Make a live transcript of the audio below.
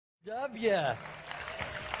W.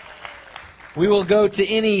 We will go to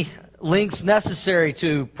any links necessary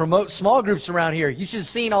to promote small groups around here. You should have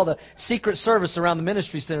seen all the Secret Service around the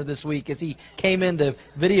Ministry Center this week as he came in to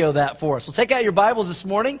video that for us. So take out your Bibles this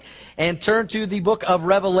morning and turn to the book of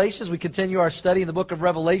Revelation as we continue our study in the book of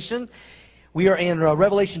Revelation. We are in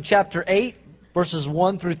Revelation chapter 8, verses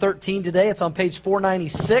 1 through 13 today. It's on page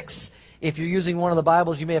 496. If you're using one of the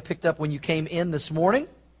Bibles you may have picked up when you came in this morning.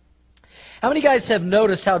 How many guys have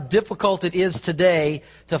noticed how difficult it is today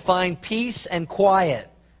to find peace and quiet,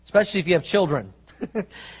 especially if you have children?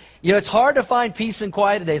 It's hard to find peace and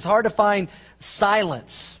quiet today. It's hard to find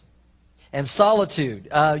silence and solitude.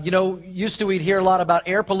 Used to we'd hear a lot about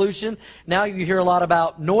air pollution. Now you hear a lot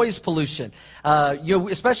about noise pollution.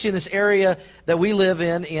 Especially in this area that we live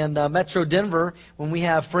in Metro Denver, when we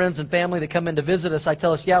have friends and family that come in to visit us, I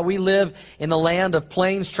tell us, we live in the land of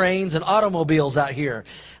planes, trains, and automobiles out here.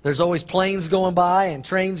 There's always planes going by and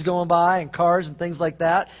trains going by and cars and things like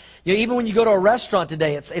that. Even when you go to a restaurant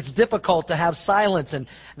today, it's difficult to have silence and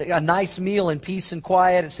a nice meal in peace and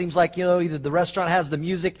quiet. It seems like, either the restaurant has the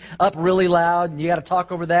music up really loud and you got to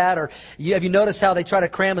talk over that, or have you noticed how they try to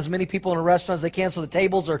cram as many people in a restaurant as they can so the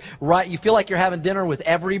tables are right? You feel like you're having dinner with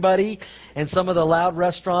everybody in some of the loud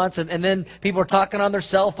restaurants, and then people are talking on their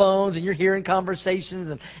cell phones and you're hearing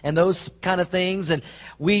conversations and those kind of things. And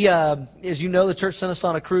we, as you know, the church sent us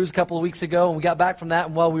on a cruise a couple of weeks ago, and we got back from that,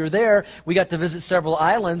 and while we were there, we got to visit several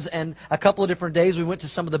islands, and a couple of different days we went to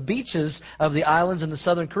some of the beaches of the islands in the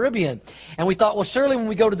Southern Caribbean. And we thought, well, surely when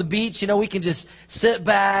we go to the beach, we can just sit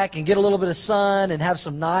back and get a little bit of sun and have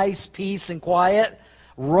some nice peace and quiet.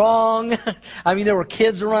 Wrong. There were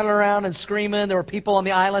kids running around and screaming. There were people on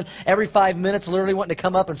the island every 5 minutes literally wanting to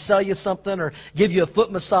come up and sell you something or give you a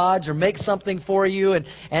foot massage or make something for you.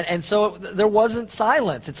 And so there wasn't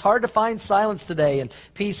silence. It's hard to find silence today and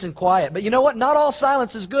peace and quiet. But you know what? Not all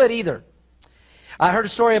silence is good either. I heard a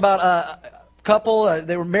story about a couple,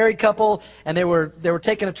 they were a married couple, and they were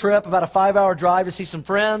taking a trip, about a 5-hour drive to see some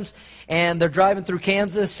friends, and they're driving through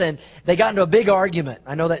Kansas, and they got into a big argument.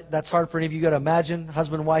 I know that's hard for any of you to imagine,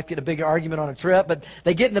 husband and wife get a big argument on a trip, but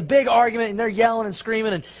they get in a big argument, and they're yelling and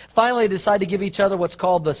screaming, and finally they decide to give each other what's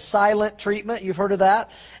called the silent treatment. You've heard of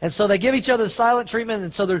that? And so they give each other the silent treatment,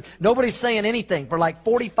 and so nobody's saying anything for like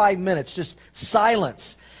 45 minutes, just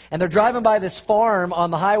silence. And they're driving by this farm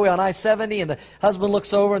on the highway on I-70, and the husband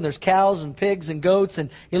looks over, and there's cows and pigs and goats, and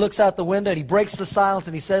he looks out the window, and he breaks the silence,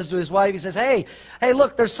 and he says to his wife, he says, hey,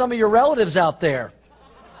 look, there's some of your relatives out there.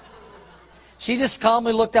 She just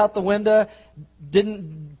calmly looked out the window,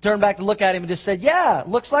 didn't turn back to look at him, and just said, yeah,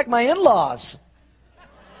 looks like my in-laws.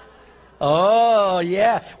 Oh,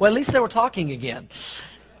 yeah. Well, at least they were talking again.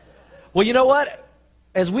 Well, you know what?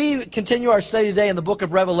 As we continue our study today in the book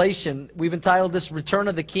of Revelation, we've entitled this Return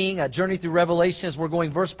of the King, a journey through Revelation, as we're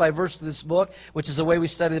going verse by verse through this book, which is the way we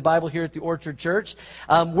study the Bible here at the Orchard Church.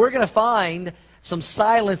 We're going to find some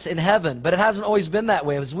silence in heaven, but it hasn't always been that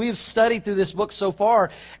way. As we've studied through this book so far,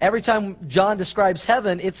 every time John describes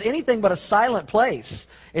heaven, it's anything but a silent place.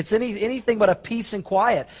 It's anything but a peace and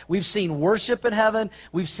quiet. We've seen worship in heaven.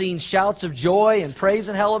 We've seen shouts of joy and praise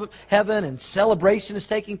in heaven, and celebration is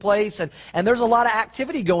taking place. And there's a lot of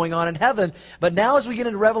activity going on in heaven. But now as we get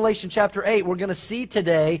into Revelation chapter 8, we're going to see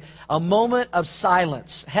today a moment of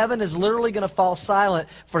silence. Heaven is literally going to fall silent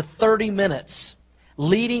for 30 minutes,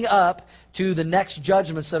 leading up to the next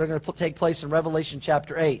judgments that are going to take place in Revelation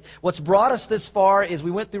chapter 8. What's brought us this far is we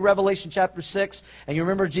went through Revelation chapter 6, and you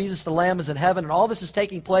remember Jesus the Lamb is in heaven, and all this is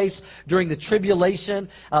taking place during the tribulation.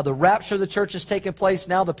 The rapture of the church is taking place.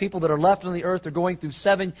 Now the people that are left on the earth are going through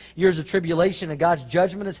 7 years of tribulation, and God's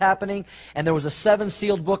judgment is happening. And there was a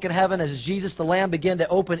 7-sealed book in heaven. As Jesus the Lamb began to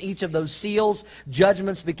open each of those seals,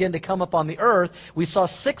 judgments begin to come up on the earth. We saw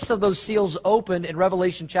 6 of those seals opened in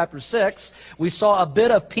Revelation chapter 6. We saw a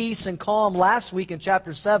bit of peace and calm last week in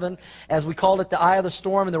chapter 7, as we called it the eye of the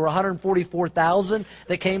storm, and there were 144,000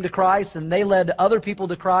 that came to Christ, and they led other people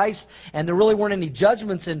to Christ, and there really weren't any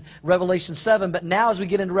judgments in Revelation 7. But now as we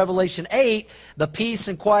get into Revelation 8, the peace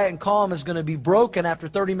and quiet and calm is going to be broken after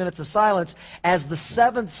 30 minutes of silence as the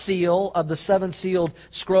 7th seal of the 7-sealed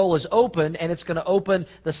scroll is opened, and it's going to open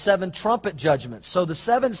the 7 trumpet judgments. So the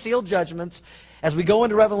 7 sealed judgments, as we go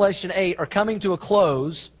into Revelation 8, are coming to a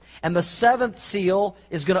close. And the 7th seal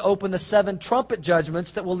is going to open the 7 trumpet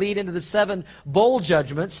judgments that will lead into the 7 bowl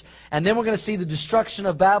judgments. And then we're going to see the destruction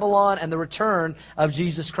of Babylon and the return of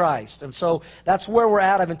Jesus Christ. And so that's where we're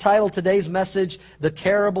at. I've entitled today's message, The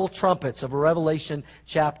Terrible Trumpets of Revelation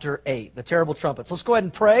chapter 8. The Terrible Trumpets. Let's go ahead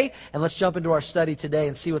and pray, and let's jump into our study today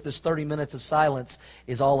and see what this 30 minutes of silence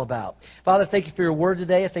is all about. Father, thank you for your word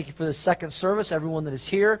today. I thank you for this second service, everyone that is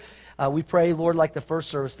here. We pray, Lord, like the first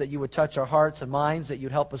service, that you would touch our hearts and minds, that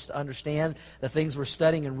you'd help us to understand the things we're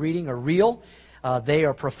studying and reading are real. They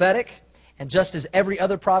are prophetic. And just as every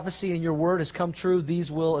other prophecy in your word has come true,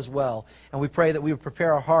 these will as well. And we pray that we would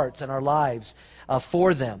prepare our hearts and our lives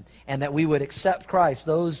for them, and that we would accept Christ.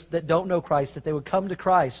 Those that don't know Christ, that they would come to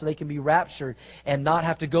Christ so they can be raptured and not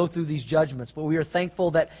have to go through these judgments. But we are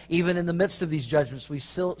thankful that even in the midst of these judgments, we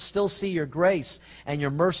still see your grace and your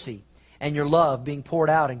mercy and your love being poured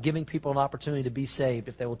out and giving people an opportunity to be saved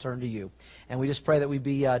if they will turn to you. And we just pray that we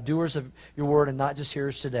be doers of your word and not just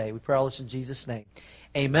hearers today. We pray all this in Jesus' name.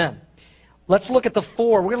 Amen. Let's look at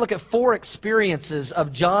we're going to look at 4 experiences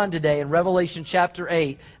of John today in Revelation chapter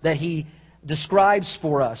 8 that he describes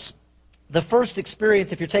for us. The first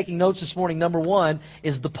experience, if you're taking notes this morning, number 1,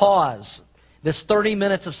 is the pause. This 30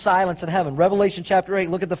 minutes of silence in heaven. Revelation chapter 8,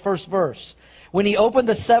 look at the first verse. When he opened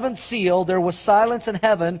the 7th seal, there was silence in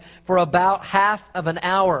heaven for about half of an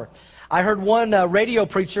hour. I heard one radio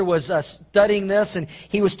preacher was studying this, and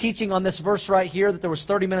he was teaching on this verse right here, that there was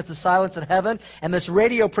 30 minutes of silence in heaven. And this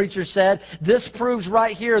radio preacher said, this proves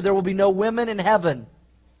right here there will be no women in heaven.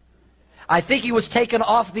 I think he was taken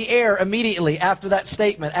off the air immediately after that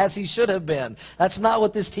statement, as he should have been. That's not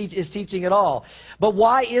what this is teaching at all. But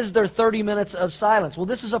why is there 30 minutes of silence? Well,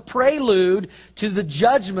 this is a prelude to the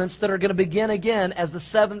judgments that are going to begin again as the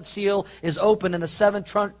 7th seal is opened and the 7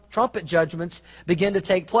 trumpet judgments begin to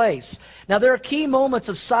take place. Now, there are key moments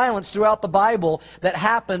of silence throughout the Bible that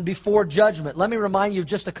happen before judgment. Let me remind you of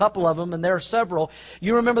just a couple of them, and there are several.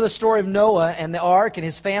 You remember the story of Noah and the ark and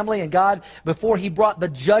his family, and God, before he brought the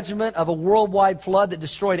judgment of a worldwide flood that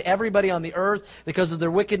destroyed everybody on the earth because of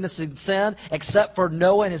their wickedness and sin, except for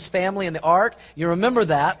Noah and his family in the ark. You remember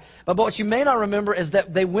that. But what you may not remember is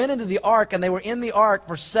that they went into the ark, and they were in the ark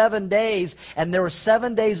for 7 days, and there were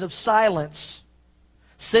 7 days of silence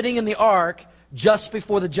sitting in the ark just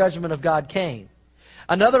before the judgment of God came.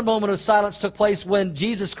 Another moment of silence took place when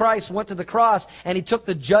Jesus Christ went to the cross and he took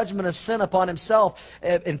the judgment of sin upon himself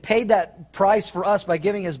and paid that price for us by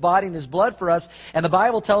giving his body and his blood for us. And the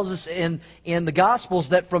Bible tells us in the Gospels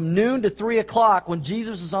that from noon to 3 o'clock, when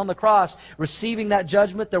Jesus was on the cross receiving that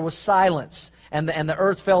judgment, there was silence and the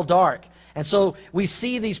earth fell dark. And so we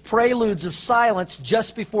see these preludes of silence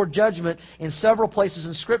just before judgment in several places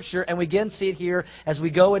in Scripture, and we again see it here as we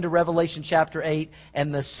go into Revelation chapter 8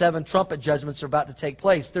 and the 7 trumpet judgments are about to take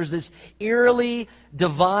place. There's this eerily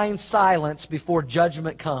divine silence before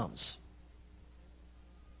judgment comes.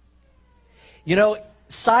 You know,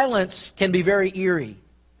 silence can be very eerie.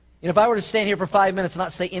 You know, if I were to stand here for 5 minutes and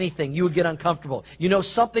not say anything, you would get uncomfortable. You know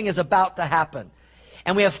something is about to happen.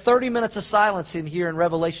 And we have 30 minutes of silence in here in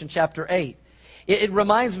Revelation chapter 8. It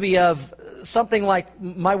reminds me of something like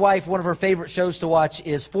my wife, one of her favorite shows to watch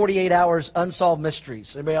is 48 Hours Unsolved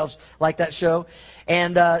Mysteries. Anybody else like that show?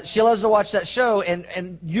 And she loves to watch that show.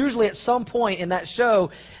 And usually at some point in that show,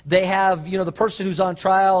 they have, you know, the person who's on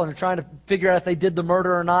trial and they're trying to figure out if they did the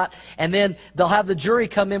murder or not. And then they'll have the jury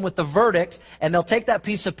come in with the verdict, and they'll take that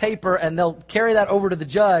piece of paper and they'll carry that over to the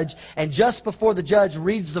judge. And just before the judge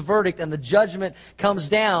reads the verdict and the judgment comes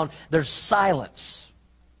down, there's silence.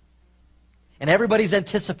 And everybody's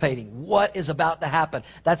anticipating what is about to happen.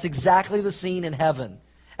 That's exactly the scene in heaven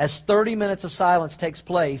as 30 minutes of silence takes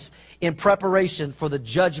place in preparation for the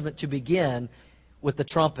judgment to begin with the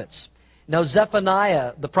trumpets. Now,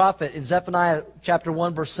 Zephaniah, the prophet, in Zephaniah chapter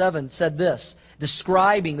 1, verse 7, said this,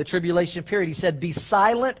 describing the tribulation period. He said, be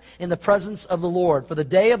silent in the presence of the Lord, for the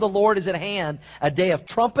day of the Lord is at hand, a day of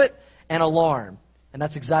trumpet and alarm. And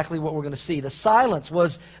that's exactly what we're going to see. The silence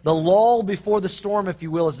was the lull before the storm, if you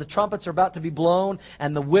will, as the trumpets are about to be blown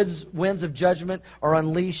and the winds of judgment are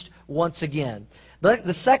unleashed once again.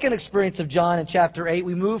 The second experience of John in chapter 8,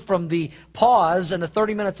 we move from the pause and the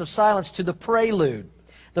 30 minutes of silence to the prelude.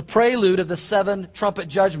 The prelude of the 7 trumpet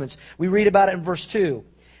judgments. We read about it in verse 2.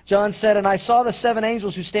 John said, and I saw the 7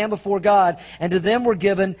 angels who stand before God, and to them were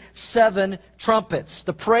given 7 trumpets.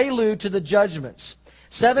 The prelude to the judgments.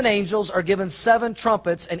 7 angels are given 7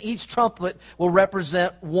 trumpets, and each trumpet will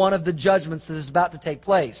represent one of the judgments that is about to take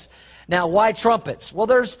place. Now, why trumpets? Well,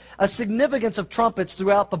 there's a significance of trumpets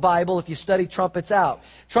throughout the Bible if you study trumpets out.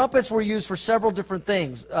 Trumpets were used for several different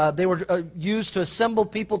things. They were used to assemble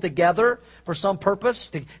people together for some purpose,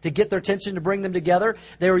 to get their attention, to bring them together.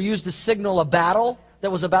 They were used to signal a battle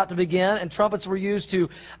that was about to begin, and trumpets were used to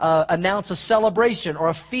announce a celebration or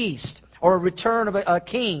a feast, or a return of a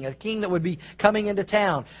king that would be coming into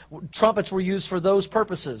town. Trumpets were used for those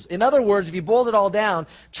purposes. In other words, if you boiled it all down,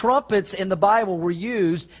 trumpets in the Bible were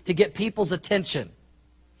used to get people's attention.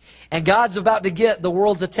 And God's about to get the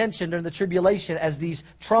world's attention during the tribulation as these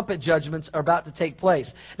trumpet judgments are about to take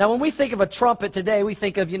place. Now, when we think of a trumpet today, we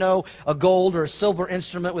think of, a gold or a silver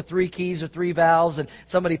instrument with 3 keys or 3 valves and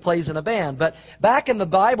somebody plays in a band. But back in the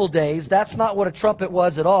Bible days, that's not what a trumpet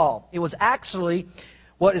was at all. It was actually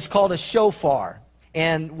what is called a shofar.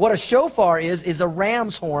 And what a shofar is a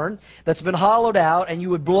ram's horn that's been hollowed out, and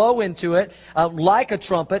you would blow into it like a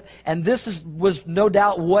trumpet. And this was no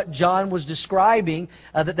doubt what John was describing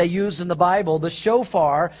that they used in the Bible, the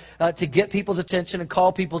shofar, to get people's attention and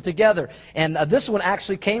call people together. And this one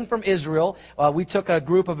actually came from Israel. We took a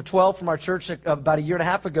group of 12 from our church about a year and a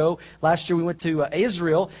half ago. Last year we went to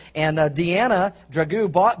Israel, and Deanna Dragoo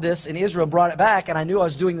bought this in Israel and brought it back, and I knew I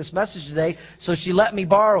was doing this message today, so she let me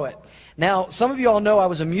borrow it. Now, some of you all know I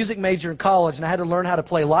was a music major in college, and I had to learn how to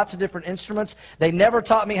play lots of different instruments. They never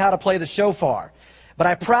taught me how to play the shofar. But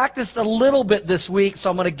I practiced a little bit this week, so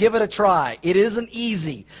I'm going to give it a try. It isn't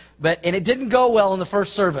easy, and it didn't go well in the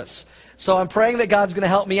first service. So I'm praying that God's going to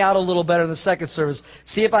help me out a little better in the second service.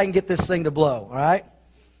 See if I can get this thing to blow, all right?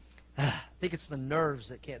 I think it's the nerves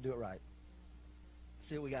that can't do it right. Let's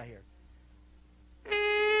see what we got here.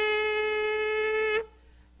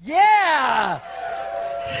 Yeah!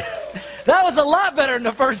 That was a lot better than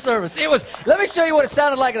the first service. Let me show you what it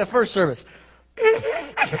sounded like in the first service.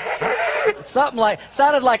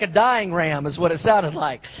 Sounded like a dying ram is what it sounded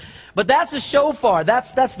like. But that's a shofar.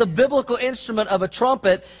 That's the biblical instrument of a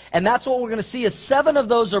trumpet, and that's what we're going to see is 7 of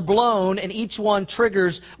those are blown, and each one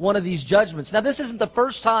triggers one of these judgments. Now, this isn't the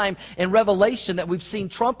first time in Revelation that we've seen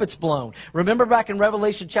trumpets blown. Remember back in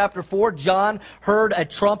Revelation chapter 4, John heard a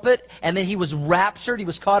trumpet, and then he was raptured. He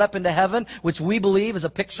was caught up into heaven, which we believe is a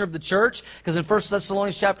picture of the church, because in 1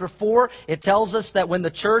 Thessalonians chapter 4, it tells us that when the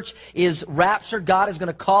church is raptured, God is going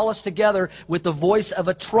to call us together with the voice of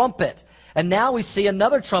a trumpet. And now we see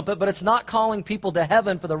another trumpet, but it's not calling people to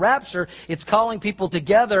heaven for the rapture. It's calling people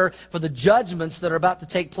together for the judgments that are about to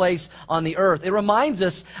take place on the earth. It reminds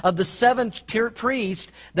us of the 7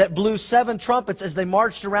 priests that blew 7 trumpets as they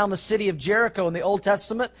marched around the city of Jericho in the Old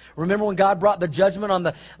Testament. Remember when God brought the judgment on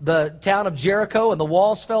the town of Jericho and the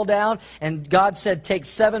walls fell down? And God said, take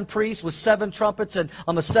 7 priests with 7 trumpets and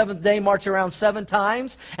on the 7th day march around 7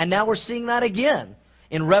 times. And now we're seeing that again.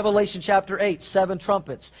 In Revelation chapter 8, 7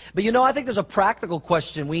 trumpets. But I think there's a practical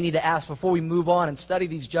question we need to ask before we move on and study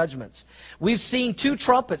these judgments. We've seen 2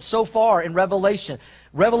 trumpets so far in Revelation.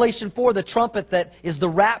 Revelation 4, the trumpet that is the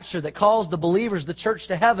rapture that calls the believers, the church,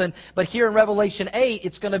 to heaven. But here in Revelation 8,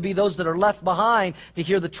 it's going to be those that are left behind to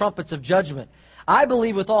hear the trumpets of judgment. I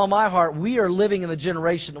believe with all my heart we are living in the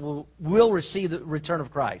generation that will receive the return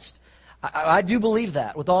of Christ. I do believe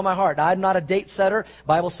that with all my heart. I'm not a date setter. The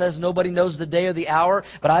Bible says nobody knows the day or the hour.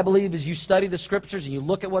 But I believe as you study the Scriptures and you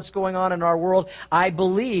look at what's going on in our world, I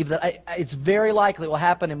believe that it's very likely it will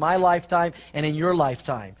happen in my lifetime and in your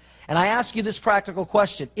lifetime. And I ask you this practical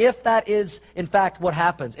question. If that is, in fact, what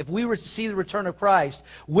happens, if we see the return of Christ,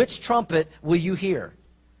 which trumpet will you hear?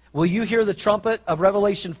 Will you hear the trumpet of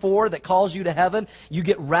Revelation 4 that calls you to heaven? You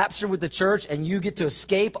get raptured with the church and you get to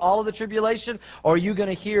escape all of the tribulation? Or are you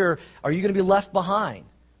going to be left behind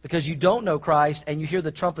because you don't know Christ and you hear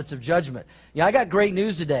the trumpets of judgment? I got great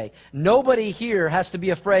news today. Nobody here has to be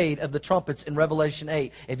afraid of the trumpets in Revelation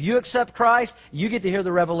 8. If you accept Christ, you get to hear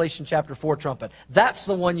the Revelation chapter 4 trumpet. That's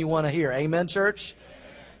the one you want to hear. Amen, church?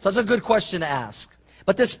 So that's a good question to ask.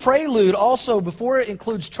 But this prelude also, before it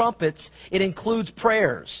includes trumpets, it includes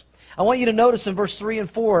prayers. I want you to notice in verse 3 and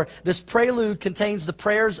 4, this prelude contains the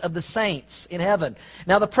prayers of the saints in heaven.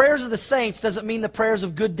 Now, the prayers of the saints doesn't mean the prayers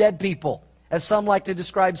of good dead people, as some like to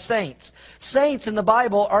describe saints. Saints in the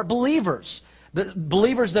Bible are believers. The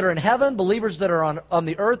believers that are in heaven, believers that are on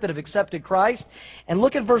the earth that have accepted Christ. And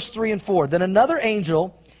look at verse 3 and 4. Then another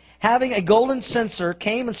angel, having a golden censer,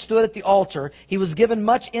 came and stood at the altar. He was given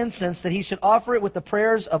much incense that he should offer it with the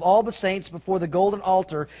prayers of all the saints before the golden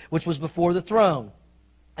altar which was before the throne.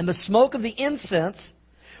 And the smoke of the incense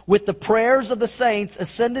with the prayers of the saints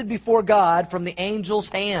ascended before God from the angel's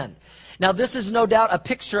hand. Now, this is no doubt a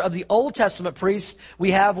picture of the Old Testament priests.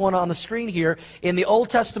 We have one on the screen here. In the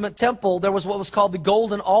Old Testament temple, there was what was called the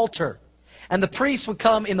golden altar. And the priest would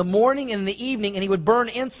come in the morning and in the evening, and he would burn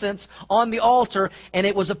incense on the altar, and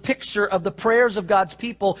it was a picture of the prayers of God's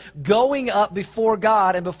people going up before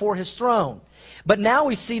God and before His throne. But now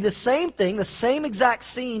we see the same thing, the same exact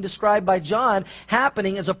scene described by John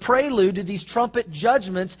happening as a prelude to these trumpet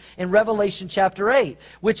judgments in Revelation chapter 8,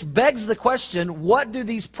 which begs the question, what do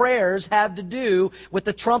these prayers have to do with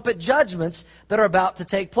the trumpet judgments that are about to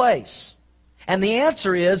take place? And the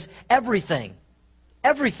answer is everything.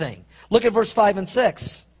 Everything. Look at verse 5 and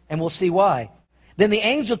 6, and we'll see why. Then the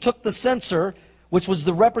angel took the censer which was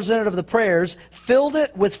the representative of the prayers, filled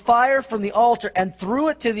it with fire from the altar and threw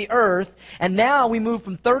it to the earth. And now we move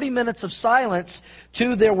from 30 minutes of silence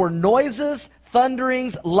to there were noises,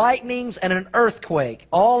 thunderings, lightnings, and an earthquake.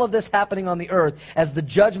 All of this happening on the earth as the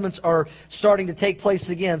judgments are starting to take place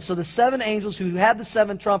again. So the 7 angels who had the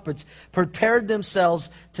 7 trumpets prepared themselves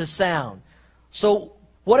to sound. So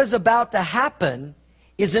what is about to happen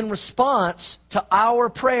is in response to our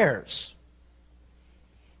prayers.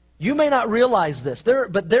 You may not realize this,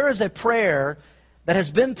 but there is a prayer that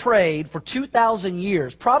has been prayed for 2,000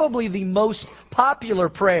 years, probably the most popular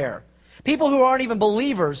prayer. People who aren't even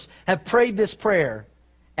believers have prayed this prayer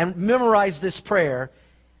and memorized this prayer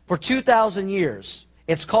for 2,000 years.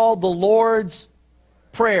 It's called the Lord's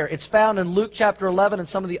Prayer. It's found in Luke chapter 11 and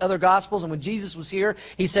some of the other Gospels. And when Jesus was here,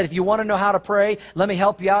 He said, if you want to know how to pray, let me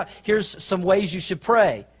help you out. Here's some ways you should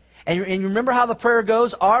pray. And you remember how the prayer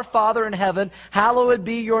goes? Our Father in heaven, hallowed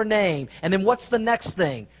be your name. And then what's the next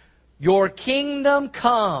thing? Your kingdom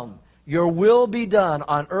come, your will be done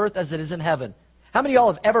on earth as it is in heaven. How many of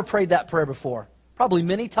y'all have ever prayed that prayer before? Probably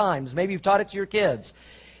many times. Maybe you've taught it to your kids.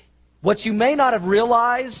 What you may not have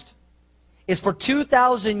realized is for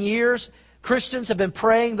 2,000 years, Christians have been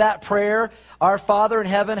praying that prayer, Our Father in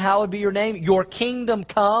heaven, hallowed be your name, your kingdom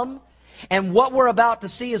come. And what we're about to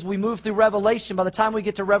see as we move through Revelation, by the time we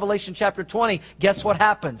get to Revelation chapter 20, guess what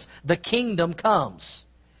happens? The kingdom comes.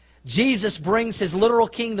 Jesus brings His literal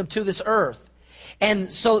kingdom to this earth.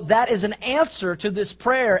 And so that is an answer to this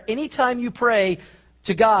prayer. Anytime you pray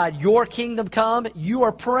to God, your kingdom come, you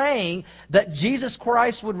are praying that Jesus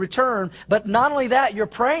Christ would return. But not only that, you're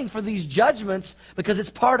praying for these judgments because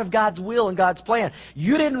it's part of God's will and God's plan.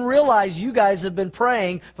 You didn't realize you guys have been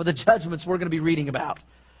praying for the judgments we're going to be reading about.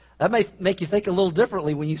 That may make you think a little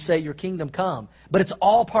differently when you say your kingdom come. But it's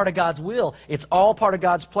all part of God's will. It's all part of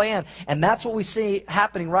God's plan. And that's what we see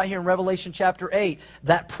happening right here in Revelation chapter 8.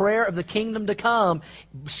 That prayer of the kingdom to come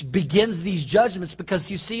begins these judgments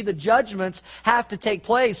because you see the judgments have to take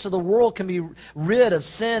place so the world can be rid of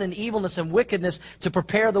sin and evilness and wickedness to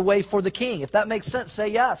prepare the way for the king. If that makes sense, say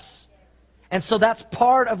yes. And so that's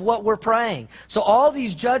part of what we're praying. So all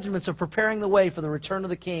these judgments are preparing the way for the return of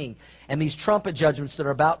the King and these trumpet judgments that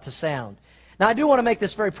are about to sound. Now, I do want to make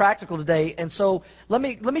this very practical today, and so let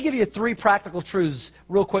me give you 3 practical truths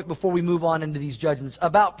real quick before we move on into these judgments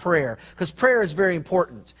about prayer, because prayer is very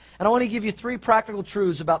important. And I want to give you 3 practical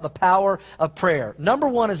truths about the power of prayer. Number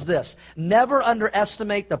 1 is this: never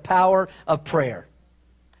underestimate the power of prayer.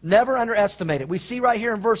 Never underestimate it. We see right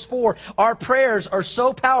here in verse 4, our prayers are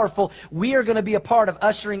so powerful, we are going to be a part of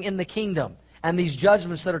ushering in the kingdom and these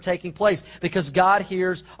judgments that are taking place because God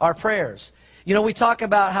hears our prayers. You know, we talk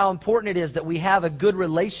about how important it is that we have a good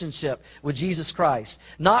relationship with Jesus Christ.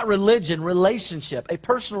 Not religion, relationship, a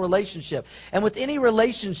personal relationship. And with any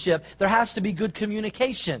relationship, there has to be good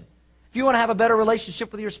communication. If you want to have a better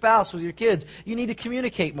relationship with your spouse, with your kids, you need to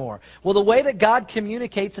communicate more. Well, the way that God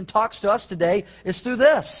communicates and talks to us today is through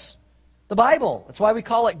this, the Bible. That's why we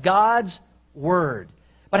call it God's Word.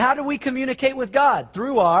 But how do we communicate with God?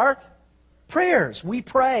 Through our prayers. We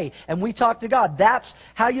pray and we talk to God. That's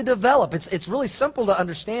how you develop. It's really simple to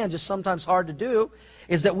understand, just sometimes hard to do,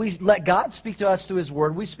 is that we let God speak to us through His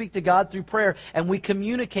Word. We speak to God through prayer and we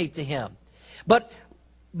communicate to Him. But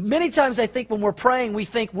many times I think when we're praying, we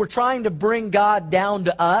think we're trying to bring God down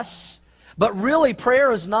to us. But really,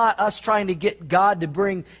 prayer is not us trying to get God to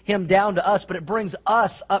bring Him down to us, but it brings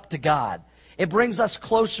us up to God. It brings us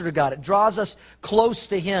closer to God. It draws us close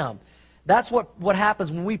to Him. That's what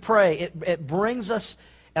happens when we pray. It brings us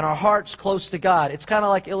and our hearts close to God. It's kind of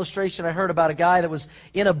like illustration I heard about a guy that was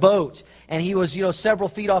in a boat and he was, several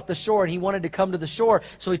feet off the shore and he wanted to come to the shore.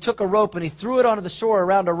 So he took a rope and he threw it onto the shore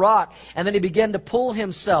around a rock and then he began to pull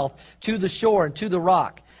himself to the shore and to the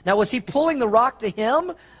rock. Now, was he pulling the rock to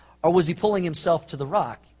him or was he pulling himself to the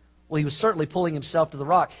rock? Well, he was certainly pulling himself to the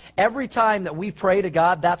rock. Every time that we pray to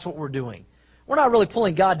God, that's what we're doing. We're not really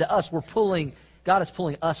pulling God to us. God is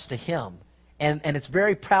pulling us to Him. And it's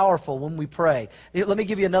very powerful when we pray. Let me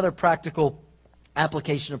give you another practical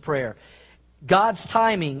application of prayer. God's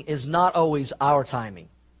timing is not always our timing.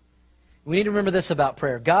 We need to remember this about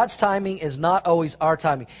prayer. God's timing is not always our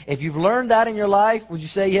timing. If you've learned that in your life, would you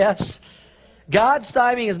say yes? God's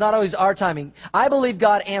timing is not always our timing. I believe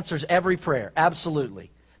God answers every prayer,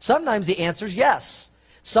 absolutely. Sometimes He answers yes.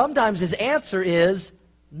 Sometimes His answer is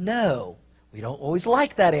no. We don't always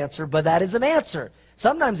like that answer, but that is an answer.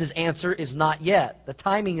 Sometimes his answer is not yet. The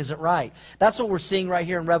timing isn't right. That's what we're seeing right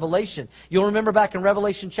here in Revelation. You'll remember back in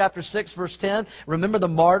Revelation chapter 6, verse 10, remember the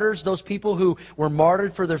martyrs, those people who were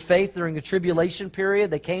martyred for their faith during the tribulation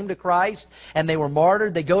period. They came to Christ and they were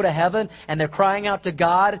martyred. They go to heaven and they're crying out to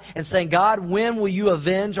God and saying, God, when will you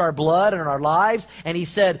avenge our blood and our lives? And he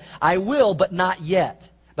said, I will, but not yet.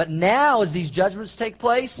 But now as these judgments take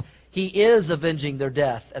place, he is avenging their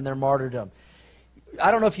death and their martyrdom.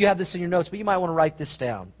 I don't know if you have this in your notes, but you might want to write this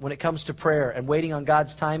down when it comes to prayer and waiting on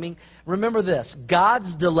God's timing. Remember this,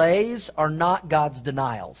 God's delays are not God's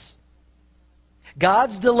denials.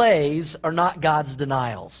 God's delays are not God's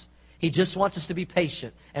denials. He just wants us to be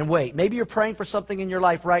patient and wait. Maybe you're praying for something in your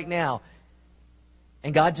life right now,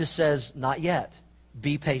 and God just says, not yet.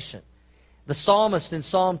 Be patient. The psalmist in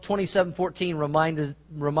Psalm 27:14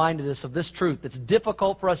 reminded us of this truth. It's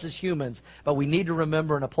difficult for us as humans, but we need to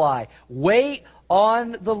remember and apply. Wait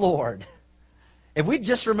on the Lord. If we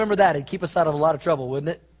just remember that, it'd keep us out of a lot of trouble, wouldn't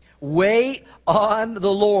it? Wait on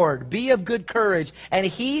the Lord. Be of good courage, and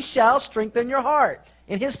He shall strengthen your heart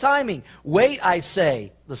in His timing. Wait, I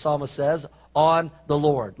say, the psalmist says, on the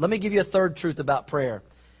Lord. Let me give you a third truth about prayer,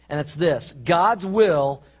 and it's this. God's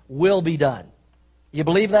will be done. You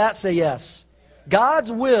believe that? Say yes.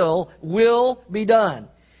 God's will be done.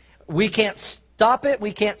 We can't stop it.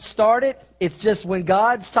 We can't start it. It's just when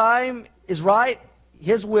God's time is right,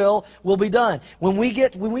 His will be done. When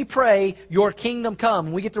we pray, your kingdom come,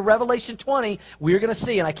 when we get to Revelation 20, we're going to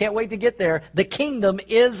see, and I can't wait to get there, the kingdom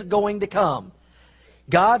is going to come.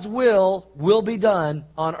 God's will be done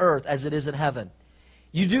on earth as it is in heaven.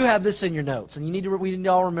 You do have this in your notes, and we need to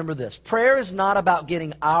all remember this. Prayer is not about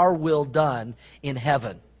getting our will done in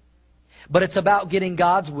heaven, but it's about getting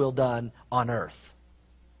God's will done on earth.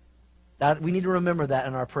 We need to remember that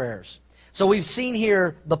in our prayers. So we've seen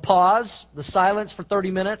here the pause, the silence for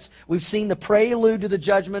 30 minutes. We've seen the prelude to the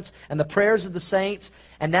judgments and the prayers of the saints.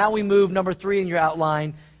 And now we move, number 3 in your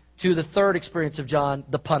outline, to the third experience of John,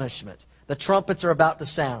 the punishment. The trumpets are about to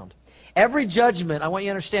sound. Every judgment, I want you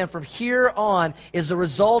to understand, from here on is the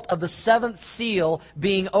result of the 7th seal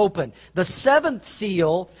being opened. The 7th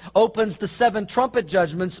seal opens the 7 trumpet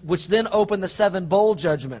judgments, which then open the 7 bowl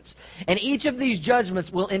judgments. And each of these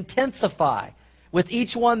judgments will intensify. With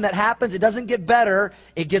each one that happens, it doesn't get better,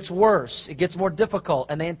 it gets worse. It gets more difficult,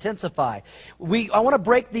 and they intensify. I want to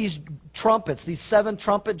break these trumpets, these 7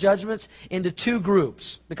 trumpet judgments, into 2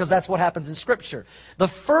 groups, because that's what happens in Scripture. The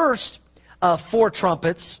first 4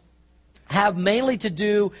 trumpets have mainly to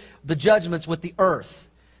do the judgments with the earth.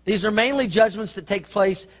 These are mainly judgments that take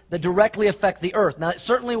place that directly affect the earth. Now, it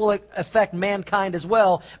certainly will affect mankind as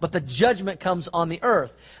well, but the judgment comes on the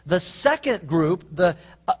earth. The second group,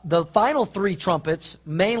 the final 3 trumpets,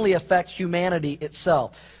 mainly affect humanity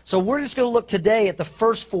itself. So we're just going to look today at the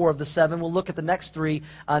first 4 of the 7. We'll look at the next 3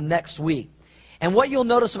 next week. And what you'll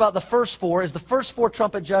notice about the first 4 is the first 4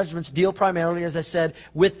 trumpet judgments deal primarily, as I said,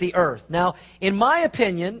 with the earth. Now, in my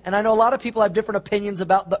opinion, and I know a lot of people have different opinions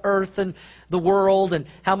about the earth and the world and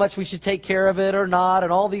how much we should take care of it or not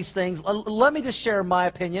and all these things. Let me just share my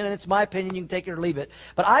opinion, and it's my opinion, you can take it or leave it.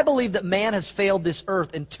 But I believe that man has failed this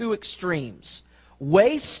earth in 2 extremes,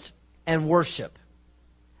 waste and worship.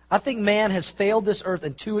 I think man has failed this earth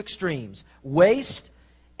in 2 extremes, waste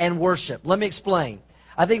and worship. Let me explain.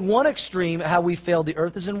 I think one extreme, how we failed the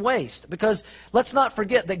earth, is in waste. Because let's not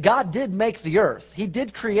forget that God did make the earth. He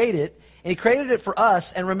did create it, and He created it for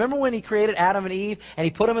us. And remember when He created Adam and Eve, and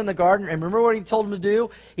He put them in the garden, and remember what He told them to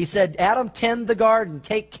do? He said, Adam, tend the garden,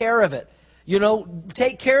 take care of it.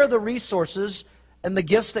 Take care of the resources and the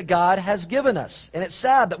gifts that God has given us. And it's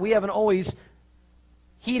sad that we haven't always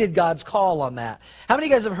heeded God's call on that. How many of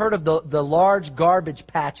you guys have heard of the large garbage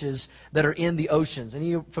patches that are in the oceans? Any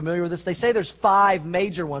of you familiar with this? They say there's 5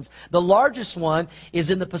 major ones. The largest one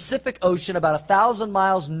is in the Pacific Ocean, about 1,000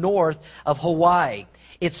 miles north of Hawaii.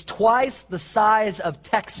 It's twice the size of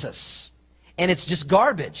Texas, and it's just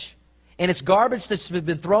garbage. And it's garbage that's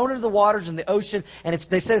been thrown into the waters in the ocean, and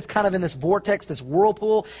they said it's kind of in this vortex, this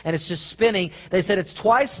whirlpool, and it's just spinning. They said it's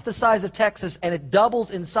twice the size of Texas, and it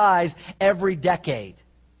doubles in size every decade.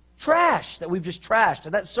 Trash that we've just trashed.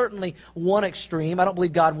 And that's certainly one extreme. I don't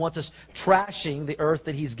believe God wants us trashing the earth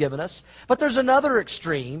that He's given us. But there's another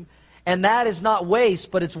extreme, and that is not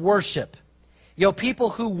waste, but it's worship. People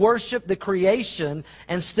who worship the creation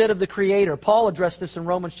instead of the Creator. Paul addressed this in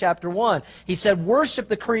Romans chapter 1. He said, worship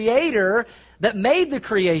the Creator that made the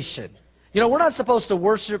creation. We're not supposed to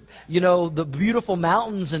worship, the beautiful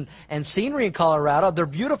mountains and scenery in Colorado. They're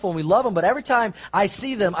beautiful and we love them, but every time I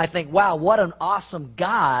see them, I think, wow, what an awesome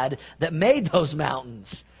God that made those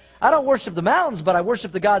mountains. I don't worship the mountains, but I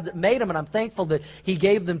worship the God that made them, and I'm thankful that He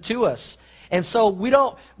gave them to us. And so we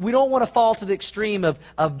don't want to fall to the extreme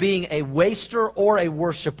of being a waster or a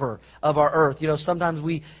worshiper of our earth. You know, sometimes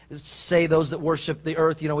we say those that worship the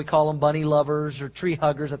earth, you know, we call them bunny lovers or tree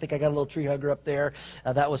huggers. I think I got a little tree hugger up there.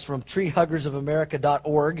 That was from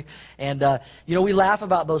treehuggersofamerica.org. And, you know, we laugh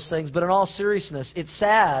about those things, but in all seriousness, it's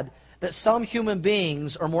sad that some human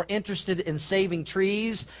beings are more interested in saving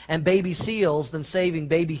trees and baby seals than saving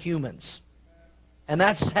baby humans. And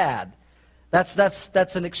that's sad.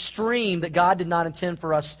 That's an extreme that God did not intend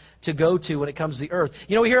for us to go to when it comes to the earth.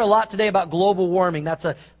 You know, we hear a lot today about global warming. That's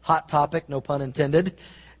a hot topic, no pun intended.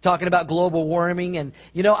 Talking about global warming. And,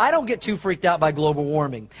 you know, I don't get too freaked out by global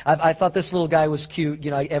warming. I thought this little guy was cute.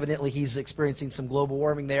 You know, evidently he's experiencing some global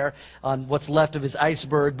warming there on what's left of his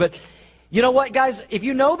iceberg. But you know what, guys? If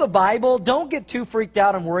you know the Bible, don't get too freaked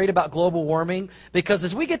out and worried about global warming, because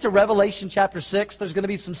as we get to Revelation chapter 6, there's going to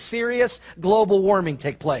be some serious global warming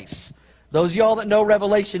take place. Those of y'all that know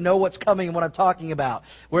Revelation know what's coming and what I'm talking about,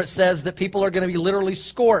 where it says that people are going to be literally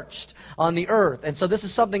scorched on the earth. And so this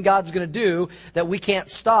is something God's going to do that we can't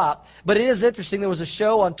stop. But it is interesting. There was a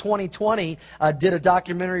show on 2020, did a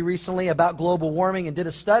documentary recently about global warming and did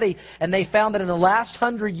a study, and they found that in the last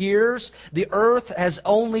 100 years, the earth has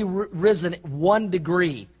only risen 1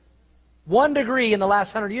 degree. 1 degree in the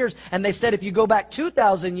last 100 years. And they said if you go back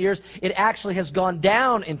 2,000 years, it actually has gone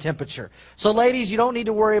down in temperature. So ladies, you don't need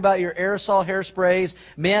to worry about your aerosol hairsprays.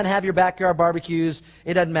 Men, have your backyard barbecues.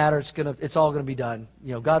 It doesn't matter. It's all going to be done.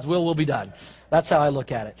 You know, God's will be done. That's how I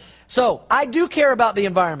look at it. So I do care about the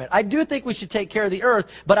environment. I do think we should take care of the earth,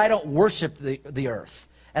 but I don't worship the earth.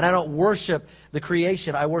 And I don't worship the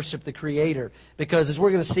creation. I worship the Creator. Because as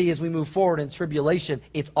we're going to see as we move forward in tribulation,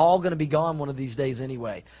 it's all going to be gone one of these days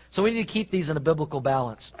anyway. So we need to keep these in a biblical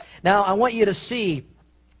balance. Now, I want you to see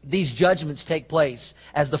these judgments take place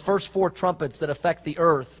as the first 4 trumpets that affect the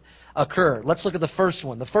earth occur. Let's look at the first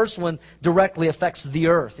one. The first one directly affects the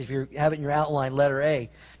earth. If you have it in your outline, letter A.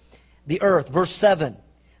 The earth, verse 7.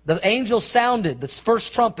 The angel sounded, this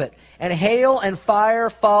first trumpet, and hail and fire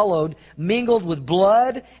followed, mingled with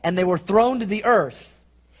blood, and they were thrown to the earth.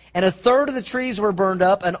 And 1/3 of the trees were burned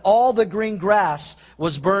up, and all the green grass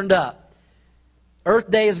was burned up. Earth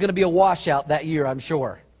Day is going to be a washout that year, I'm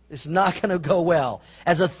sure. It's not going to go well.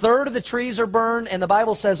 As 1/3 of the trees are burned, and the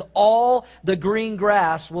Bible says all the green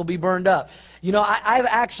grass will be burned up. You know, I've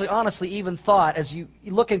actually honestly even thought, as you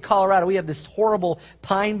look in Colorado, we have this horrible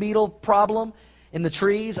pine beetle problem in the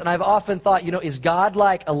trees, and I've often thought, you know, is God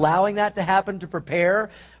like allowing that to happen to prepare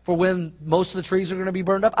for when most of the trees are going to be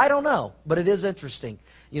burned up? I don't know, but it is interesting.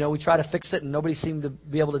 You know, we try to fix it and nobody seemed to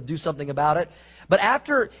be able to do something about it. But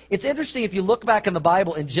it's interesting if you look back in the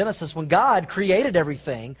Bible in Genesis, when God created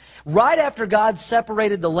everything, right after God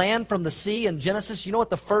separated the land from the sea in Genesis, you know what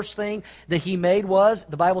the first thing that He made was?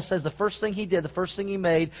 The Bible says the first thing He did, the first thing He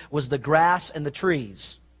made was the grass and the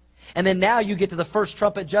trees. And then now you get to the first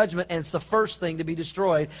trumpet judgment, and it's the first thing to be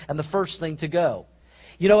destroyed and the first thing to go.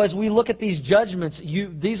 You know, as we look at these judgments,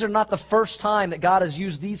 these are not the first time that God has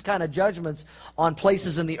used these kind of judgments on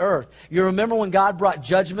places in the earth. You remember when God brought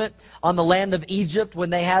judgment on the land of Egypt when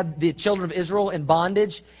they had the children of Israel in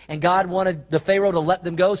bondage, and God wanted the Pharaoh to let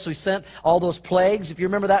them go, so He sent all those plagues. If you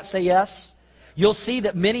remember that, say yes. You'll see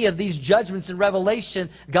that many of these judgments in Revelation,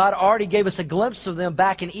 God already gave us a glimpse of them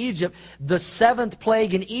back in Egypt. The 7th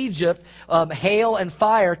plague in Egypt, hail and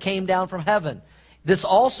fire came down from heaven. This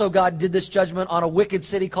also, God did this judgment on a wicked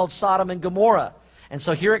city called Sodom and Gomorrah. And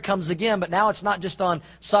so here it comes again, but now it's not just on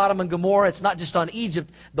Sodom and Gomorrah, it's not just on Egypt.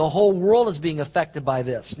 The whole world is being affected by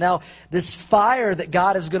this. Now, this fire that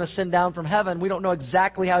God is going to send down from heaven, we don't know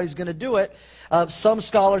exactly how He's going to do it. Some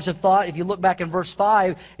scholars have thought, if you look back in verse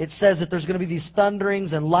 5, it says that there's going to be these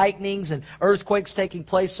thunderings and lightnings and earthquakes taking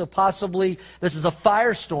place, so possibly this is a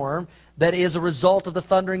firestorm that is a result of the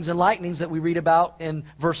thunderings and lightnings that we read about in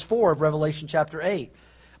verse 4 of Revelation chapter 8.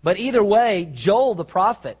 But either way, Joel the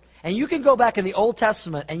prophet, and you can go back in the Old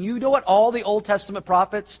Testament, and you know what all the Old Testament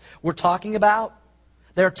prophets were talking about?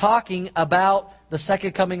 They're talking about the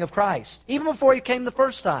second coming of Christ. Even before He came the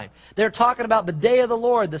first time. They're talking about the day of the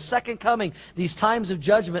Lord, the second coming, these times of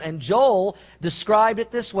judgment. And Joel described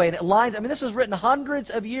it this way. And it lines, this was written hundreds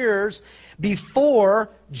of years before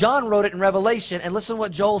John wrote it in Revelation. And listen to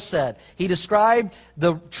what Joel said. He described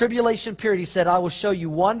the tribulation period. He said, I will show you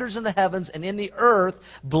wonders in the heavens and in the earth,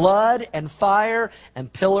 blood and fire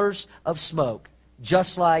and pillars of smoke.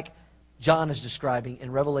 Just like John is describing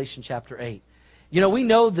in Revelation chapter 8. You know, we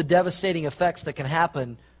know the devastating effects that can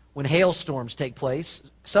happen when hailstorms take place.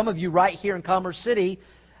 Some of you right here in Commerce City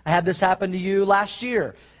I had this happen to you last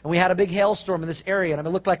year, and we had a big hailstorm in this area, and it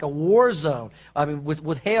looked like a war zone. I mean,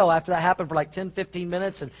 with hail, after that happened for like 10, 15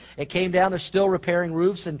 minutes, and it came down. They're still repairing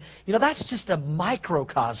roofs, and that's just a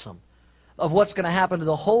microcosm of what's going to happen to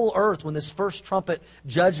the whole earth when this first trumpet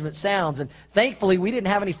judgment sounds. And thankfully, we didn't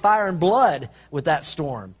have any fire and blood with that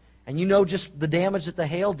storm. And just the damage that the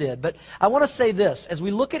hail did. But I want to say this, as we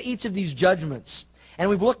look at each of these judgments, and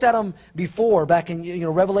we've looked at them before, back in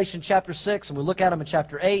Revelation chapter 6, and we look at them in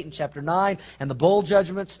chapter 8 and chapter 9, and the bowl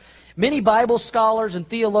judgments. Many Bible scholars and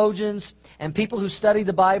theologians and people who study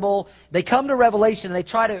the Bible, they come to Revelation and they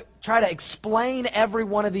try to explain every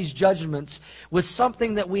one of these judgments with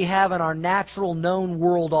something that we have in our natural known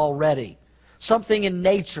world already. Something in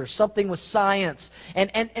nature, something with science.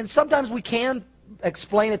 And sometimes we can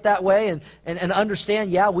explain it that way and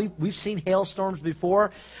understand, we've seen hailstorms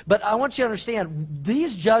before. But I want you to understand,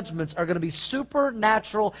 these judgments are going to be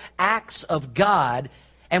supernatural acts of God,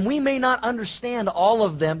 and we may not understand all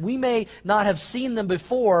of them. We may not have seen them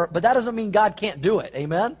before, but that doesn't mean God can't do it.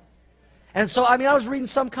 Amen? And so, I was reading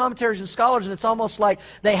some commentaries and scholars, and it's almost like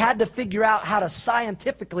they had to figure out how to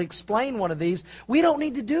scientifically explain one of these. We don't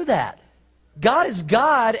need to do that. God is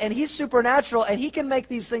God, and He's supernatural, and He can make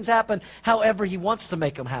these things happen however He wants to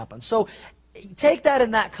make them happen. So take that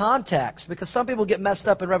in that context, because some people get messed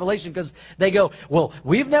up in Revelation because they go, well,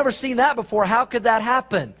 we've never seen that before. How could that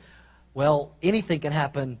happen? Well, anything can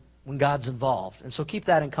happen when God's involved. And so keep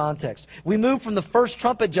that in context. We move from the first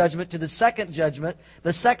trumpet judgment to the second judgment,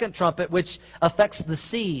 the second trumpet, which affects the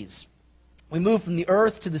seas. We move from the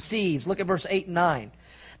earth to the seas. Look at verse 8 and 9.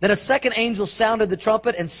 Then a second angel sounded the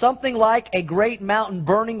trumpet, and something like a great mountain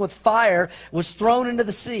burning with fire was thrown into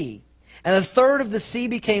the sea. And a third of the sea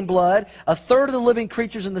became blood, a third of the living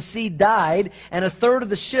creatures in the sea died, and a third of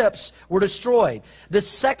the ships were destroyed. This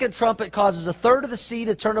second trumpet causes a third of the sea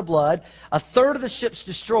to turn to blood, a third of the ships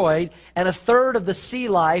destroyed, and a third of the sea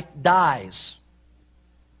life dies.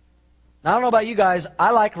 Now, I don't know about you guys, I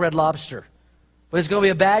like Red Lobster. But it's going to be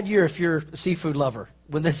a bad year if you're a seafood lover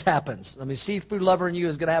when this happens. Seafood lover in you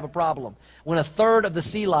is going to have a problem when a third of the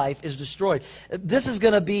sea life is destroyed. This is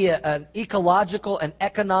going to be an ecological and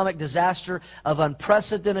economic disaster of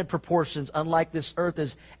unprecedented proportions, unlike this earth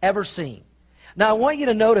has ever seen. Now, I want you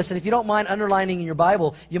to notice, and if you don't mind underlining in your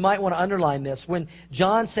Bible, you might want to underline this. When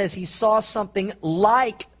John says he saw something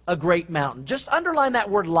like a great mountain, just underline that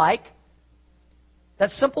word like.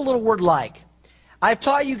 That simple little word like. I've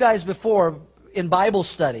taught you guys before in Bible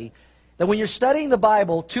study that when you're studying the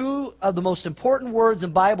Bible, two of the most important words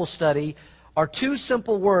in Bible study are two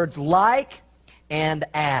simple words, like and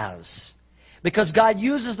as. Because God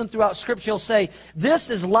uses them throughout Scripture. He'll say,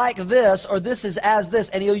 this is like this, or this is as this.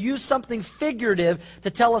 And He'll use something figurative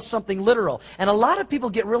to tell us something literal. And a lot of people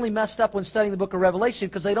get really messed up when studying the book of Revelation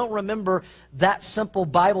because they don't remember that simple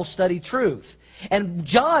Bible study truth. And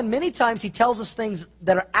John, many times, he tells us things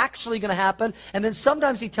that are actually going to happen, and then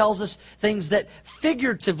sometimes he tells us things that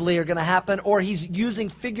figuratively are going to happen, or he's using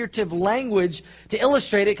figurative language to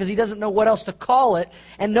illustrate it because he doesn't know what else to call it.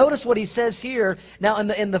 And notice what he says here. Now,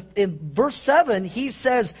 in verse 7, he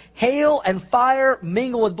says, hail and fire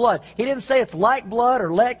mingle with blood. He didn't say it's like blood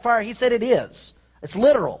or like fire. He said it is. It's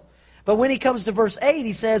literal. But when he comes to verse 8,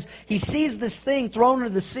 he says, he sees this thing thrown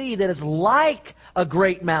into the sea that is like a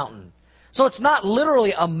great mountain. So it's not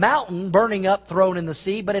literally a mountain burning up, thrown in the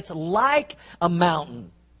sea, but it's like a mountain.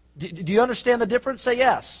 Do you understand the difference? Say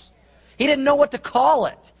yes. He didn't know what to call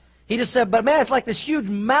it. He just said, but man, it's like this huge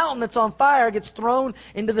mountain that's on fire gets thrown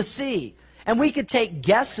into the sea. And we could take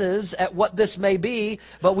guesses at what this may be,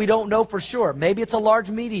 but we don't know for sure. Maybe it's a large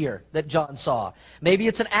meteor that John saw. Maybe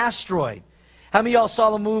it's an asteroid. How many of y'all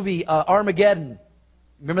saw the movie Armageddon?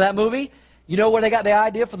 Remember that movie? You know where they got the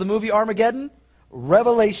idea for the movie Armageddon?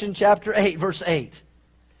 Revelation chapter 8, verse 8,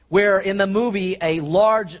 where in the movie a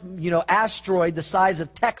large, asteroid the size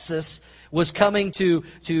of Texas was coming to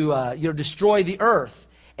destroy the earth.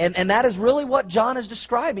 And that is really what John is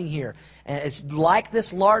describing here. And it's like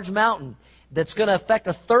this large mountain that's going to affect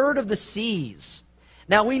a third of the seas.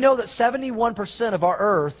 Now, we know that 71% of our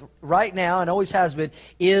earth right now, and always has been,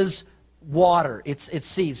 is water. It's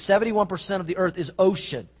seas. 71% of the earth is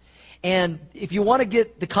ocean. And if you want to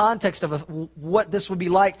get the context of what this would be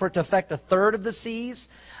like for it to affect a third of the seas,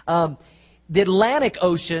 the Atlantic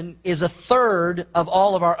Ocean is a third of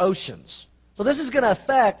all of our oceans. So this is going to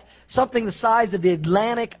affect something the size of the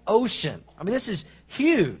Atlantic Ocean. This is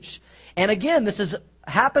huge. And again, this has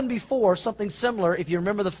happened before, something similar. If you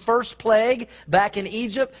remember the first plague back in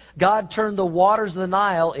Egypt, God turned the waters of the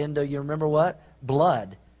Nile into, you remember what?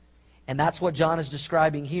 Blood. And that's what John is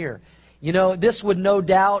describing here. This would no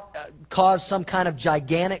doubt cause some kind of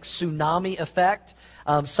gigantic tsunami effect.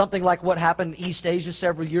 something like what happened in East Asia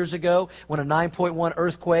several years ago when a 9.1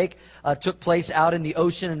 earthquake took place out in the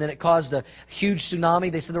ocean, and then it caused a huge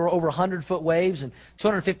tsunami. They said there were over 100-foot waves and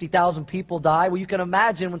 250,000 people died. Well, you can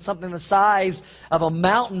imagine when something the size of a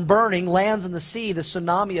mountain burning lands in the sea, the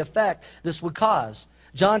tsunami effect this would cause.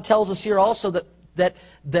 John tells us here also that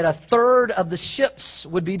a third of the ships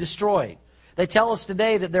would be destroyed. They tell us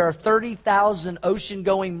today that there are 30,000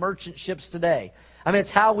 ocean-going merchant ships today. I mean,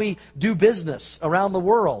 it's how we do business around the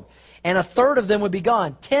world. And a third of them would be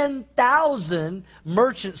gone. 10,000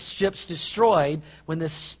 merchant ships destroyed when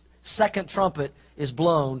this second trumpet is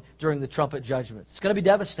blown during the trumpet judgment. It's going to be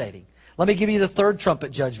devastating. Let me give you the third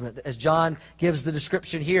trumpet judgment as John gives the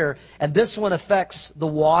description here. And this one affects the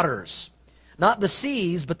waters. Not the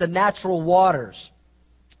seas, but the natural waters.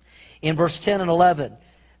 In verse 10 and 11.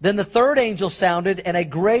 Then the third angel sounded, and a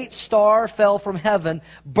great star fell from heaven,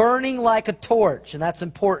 burning like a torch. And that's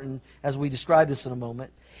important as we describe this in a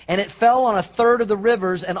moment. And it fell on a third of the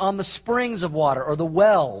rivers and on the springs of water, or the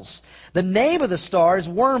wells. The name of the star is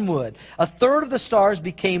wormwood. A third of the stars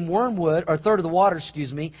became wormwood, or a third of the water,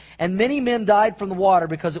 and many men died from the water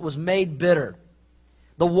because it was made bitter.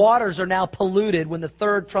 The waters are now polluted when the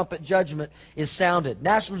third trumpet judgment is sounded.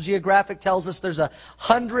 National Geographic tells us there's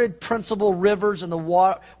 100 principal rivers in the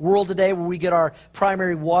world today where we get our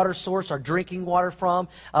primary water source, our drinking water from.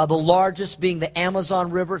 The largest being the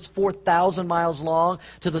Amazon River. It's 4,000 miles long.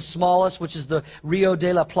 To the smallest, which is the Rio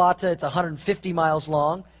de la Plata, it's 150 miles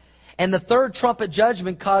long. And the third trumpet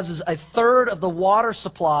judgment causes a third of the water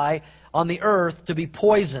supply on the earth to be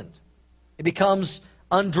poisoned. It becomes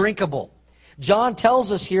undrinkable. John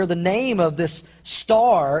tells us here the name of this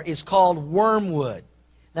star is called wormwood.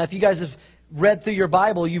 Now, if you guys have read through your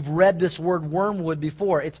Bible, you've read this word wormwood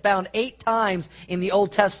before. It's found 8 times in the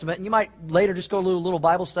Old Testament. And you might later just go do a little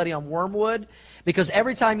Bible study on wormwood, because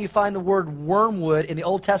every time you find the word wormwood in the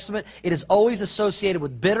Old Testament, it is always associated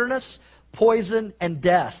with bitterness, poison, and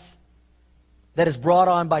death that is brought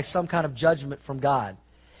on by some kind of judgment from God.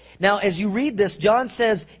 Now, as you read this, John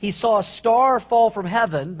says he saw a star fall from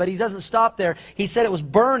heaven, but he doesn't stop there. He said it was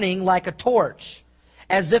burning like a torch,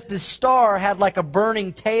 as if the star had like a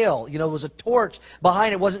burning tail. You know, it was a torch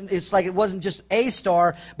behind it. It's like it wasn't just a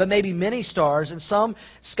star, but maybe many stars. And some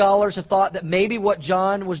scholars have thought that maybe what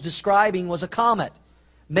John was describing was a comet.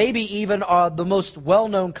 Maybe even the most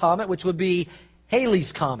well-known comet, which would be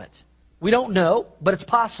Halley's Comet. We don't know, but it's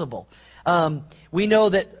possible. We know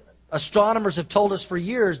that astronomers have told us for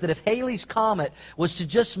years that if Halley's Comet was to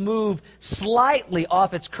just move slightly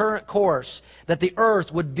off its current course, that the Earth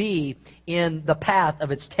would be in the path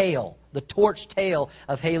of its tail, the torch tail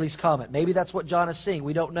of Halley's Comet. Maybe that's what John is seeing.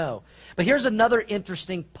 We don't know. But here's another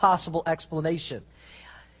interesting possible explanation.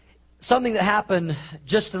 Something that happened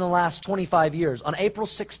just in the last 25 years. On April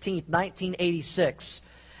 16th, 1986,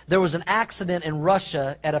 there was an accident in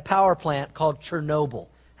Russia at a power plant called Chernobyl.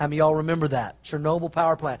 How many of y'all remember that? Chernobyl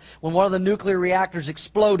power plant. When one of the nuclear reactors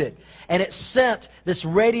exploded and it sent this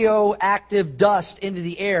radioactive dust into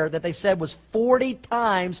the air that they said was 40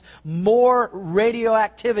 times more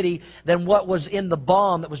radioactivity than what was in the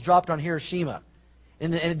bomb that was dropped on Hiroshima.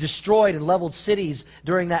 And it destroyed and leveled cities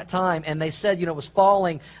during that time. And they said, it was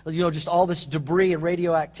falling, just all this debris and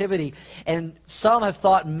radioactivity. And some have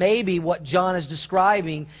thought maybe what John is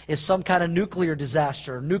describing is some kind of nuclear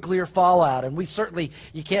disaster, nuclear fallout. And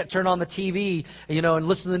you can't turn on the TV, and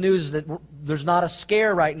listen to the news that there's not a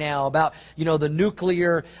scare right now about, the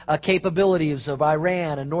nuclear capabilities of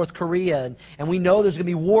Iran and North Korea. And we know there's going to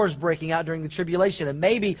be wars breaking out during the tribulation. And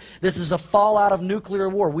maybe this is a fallout of nuclear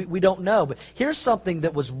war. We don't know. But here's something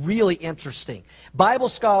that was really interesting. Bible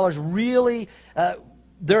scholars really,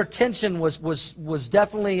 their attention was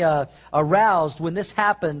definitely aroused when this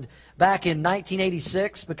happened back in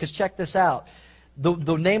 1986, because check this out.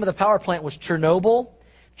 The name of the power plant was Chernobyl.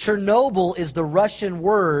 Chernobyl is the Russian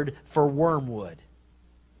word for wormwood.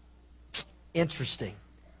 Interesting.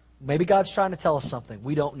 Maybe God's trying to tell us something.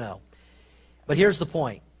 We don't know. But here's the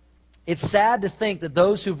point. It's sad to think that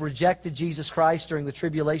those who've rejected Jesus Christ during the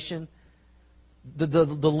tribulation, the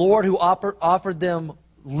Lord who offered them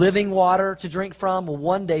living water to drink from will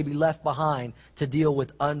one day be left behind to deal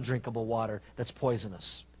with undrinkable water that's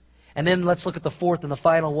poisonous. And then let's look at the fourth and the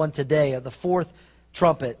final one today, the fourth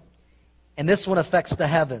trumpet. And this one affects the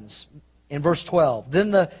heavens. In verse 12, then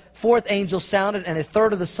the fourth angel sounded, and a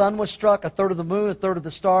third of the sun was struck, a third of the moon, a third of the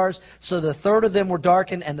stars. So the third of them were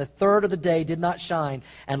darkened, and the third of the day did not shine,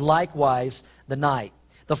 and likewise the night.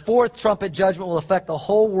 The fourth trumpet judgment will affect the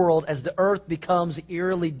whole world as the earth becomes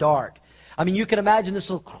eerily dark. I mean, you can imagine this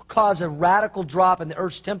will cause a radical drop in the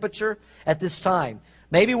earth's temperature at this time.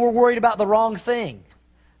 Maybe we're worried about the wrong thing.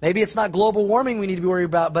 Maybe it's not global warming we need to be worried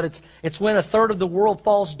about, but it's when a third of the world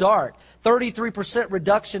falls dark. 33%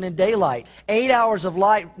 reduction in daylight. 8 hours of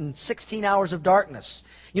light and 16 hours of darkness.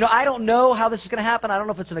 You know, I don't know how this is going to happen. I don't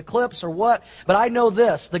know if it's an eclipse or what, but I know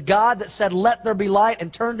this. The God that said, let there be light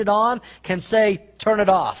and turned it on can say, turn it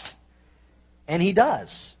off. And He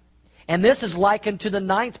does. And this is likened to the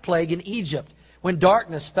 9th plague in Egypt, when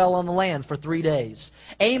darkness fell on the land for 3 days.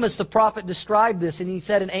 Amos the prophet described this, and he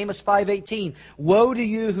said in Amos 5:18, woe to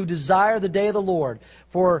you who desire the day of the Lord.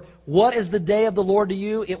 For what is the day of the Lord to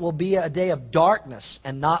you? It will be a day of darkness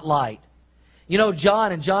and not light. You know,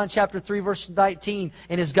 John in John chapter 3 verse 19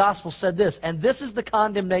 in his gospel said this, and this is the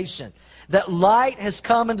condemnation, that light has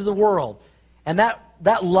come into the world. And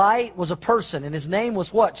that light was a person, and His name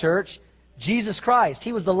was what, church? Jesus Christ.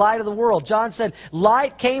 He was the light of the world. John said,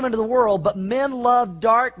 light came into the world, but men loved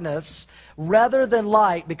darkness rather than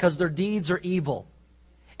light because their deeds are evil.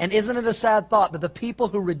 And isn't it a sad thought that the people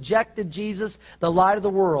who rejected Jesus, the light of the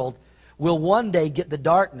world, will one day get the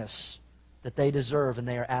darkness that they deserve and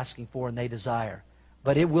they are asking for and they desire.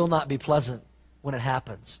 But it will not be pleasant when it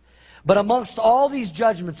happens. But amongst all these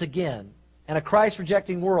judgments again, and a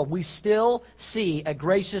Christ-rejecting world, we still see a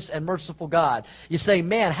gracious and merciful God. You say,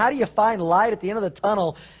 man, how do you find light at the end of the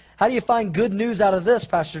tunnel? How do you find good news out of this,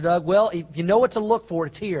 Pastor Doug? Well, if you know what to look for,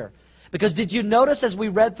 it's here. Because did you notice as we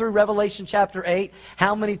read through Revelation chapter 8,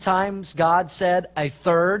 how many times God said a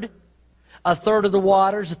third? A third of the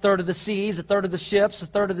waters, a third of the seas, a third of the ships, a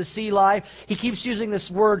third of the sea life. He keeps using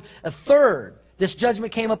this word, a third. This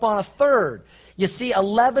judgment came upon a third. You see,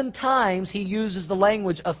 11 times He uses the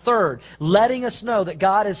language a third, letting us know that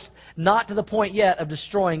God is not to the point yet of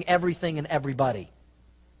destroying everything and everybody,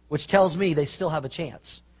 which tells me they still have a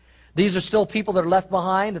chance. These are still people that are left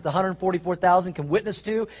behind that the 144,000 can witness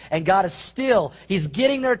to, and God is still, He's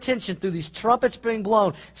getting their attention through these trumpets being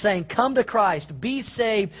blown, saying, come to Christ, be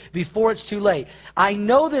saved before it's too late. I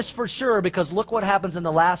know this for sure because look what happens in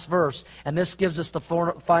the last verse, and this gives us the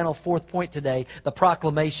final fourth point today, the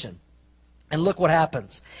proclamation. And look what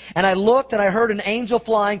happens. And I looked and I heard an angel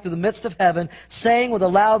flying through the midst of heaven, saying with a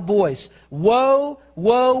loud voice, woe,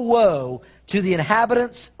 woe, woe to the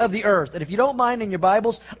inhabitants of the earth. And if you don't mind in your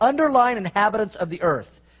Bibles, underline inhabitants of the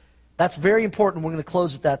earth. That's very important. We're going to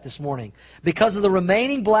close with that this morning. Because of the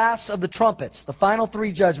remaining blasts of the trumpets, the final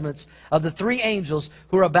 3 judgments of the 3 angels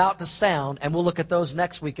who are about to sound, and we'll look at those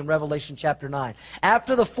next week in Revelation chapter 9.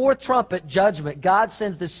 After the 4th trumpet judgment, God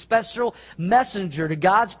sends this special messenger to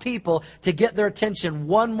God's people to get their attention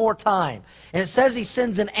one more time. And it says He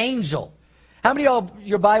sends an angel. How many of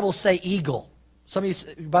your Bibles say eagle? Some of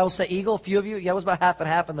you, your Bibles say eagle, a few of you. Yeah, it was about half and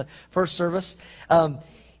half in the first service.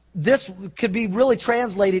 This could be really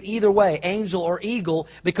translated either way, angel or eagle,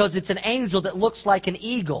 because it's an angel that looks like an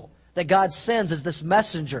eagle that God sends as this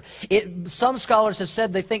messenger. Some scholars have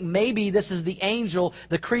said they think maybe this is the angel,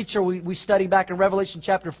 the creature we studied back in Revelation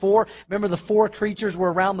chapter 4. Remember the 4 creatures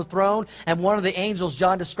were around the throne, and one of the angels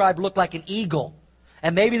John described looked like an eagle.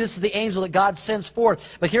 And maybe this is the angel that God sends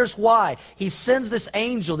forth. But here's why. He sends this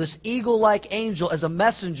angel, this eagle-like angel, as a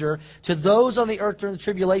messenger to those on the earth during the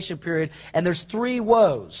tribulation period. And there's 3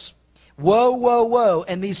 woes. Woe, woe, woe.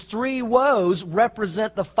 And these 3 woes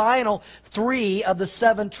represent the final 3 of the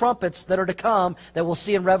 7 trumpets that are to come that we'll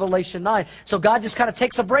see in Revelation 9. So God just kind of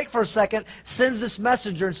takes a break for a second, sends this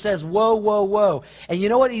messenger and says, woe, woe, woe. And you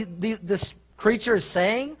know what this creature is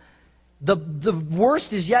saying? The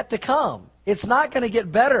worst is yet to come. It's not going to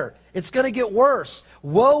get better. It's going to get worse.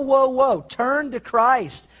 Woe, woe, woe. Turn to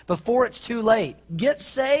Christ before it's too late. Get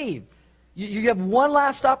saved. You have one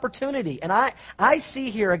last opportunity. And I see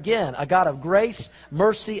here again a God of grace,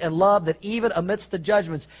 mercy, and love that even amidst the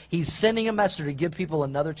judgments, He's sending a messenger to give people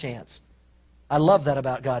another chance. I love that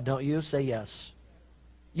about God, don't you? Say yes.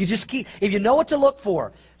 You just keep, if you know what to look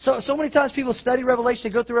for. So many times people study Revelation,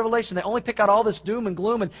 they go through Revelation, they only pick out all this doom and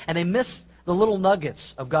gloom, and they miss the little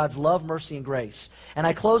nuggets of God's love, mercy, and grace. And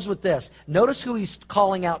I close with this. Notice who He's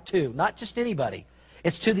calling out to. Not just anybody.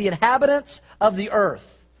 It's to the inhabitants of the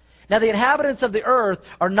earth. Now, the inhabitants of the earth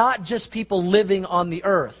are not just people living on the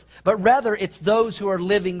earth, but rather it's those who are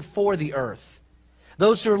living for the earth.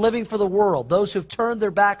 Those who are living for the world. Those who have turned their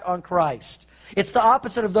back on Christ. It's the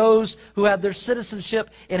opposite of those who have their citizenship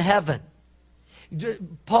in heaven.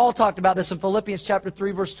 Paul talked about this in Philippians chapter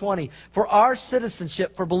 3, verse 20. For our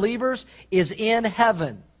citizenship, for believers, is in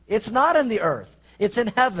heaven. It's not in the earth. It's in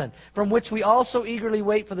heaven, from which we also eagerly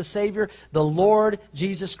wait for the Savior, the Lord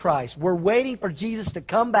Jesus Christ. We're waiting for Jesus to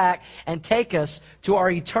come back and take us to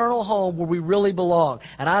our eternal home where we really belong.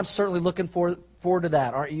 And I'm certainly looking forward to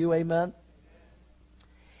that. Aren't you? Amen?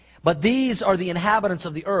 But these are the inhabitants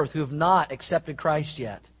of the earth who have not accepted Christ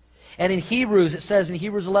yet. And in Hebrews, it says in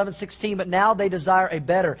Hebrews 11:16, but now they desire a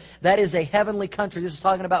better. That is a heavenly country. This is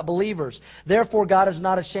talking about believers. Therefore, God is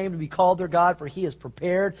not ashamed to be called their God, for He has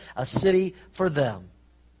prepared a city for them.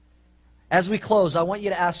 As we close, I want you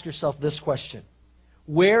to ask yourself this question.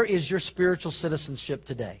 Where is your spiritual citizenship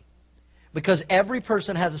today? Because every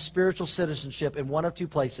person has a spiritual citizenship in one of two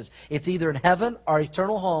places. It's either in heaven, our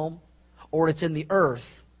eternal home, or it's in the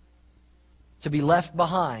earth to be left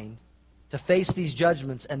behind to face these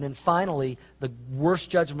judgments, and then finally, the worst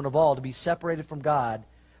judgment of all, to be separated from God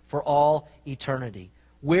for all eternity.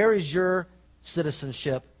 Where is your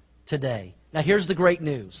citizenship today? Now here's the great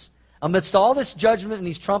news. Amidst all this judgment and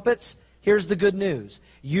these trumpets, here's the good news.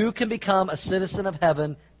 You can become a citizen of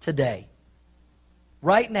heaven today.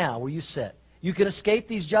 Right now, where you sit. You can escape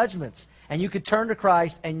these judgments, and you can turn to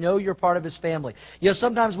Christ and know you're part of His family. You know,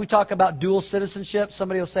 sometimes we talk about dual citizenship.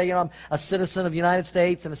 Somebody will say, you know, I'm a citizen of the United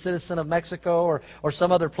States and a citizen of Mexico or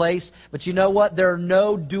some other place. But you know what? There are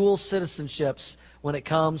no dual citizenships when it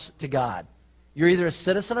comes to God. You're either a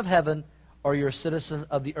citizen of heaven or you're a citizen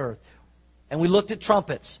of the earth. And we looked at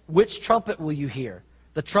trumpets. Which trumpet will you hear?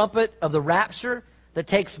 The trumpet of the rapture that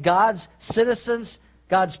takes God's citizens,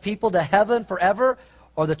 God's people to heaven forever,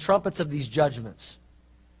 or the trumpets of these judgments?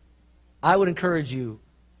 I would encourage you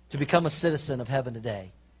to become a citizen of heaven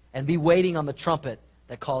today and be waiting on the trumpet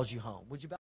that calls you home. Would you bow?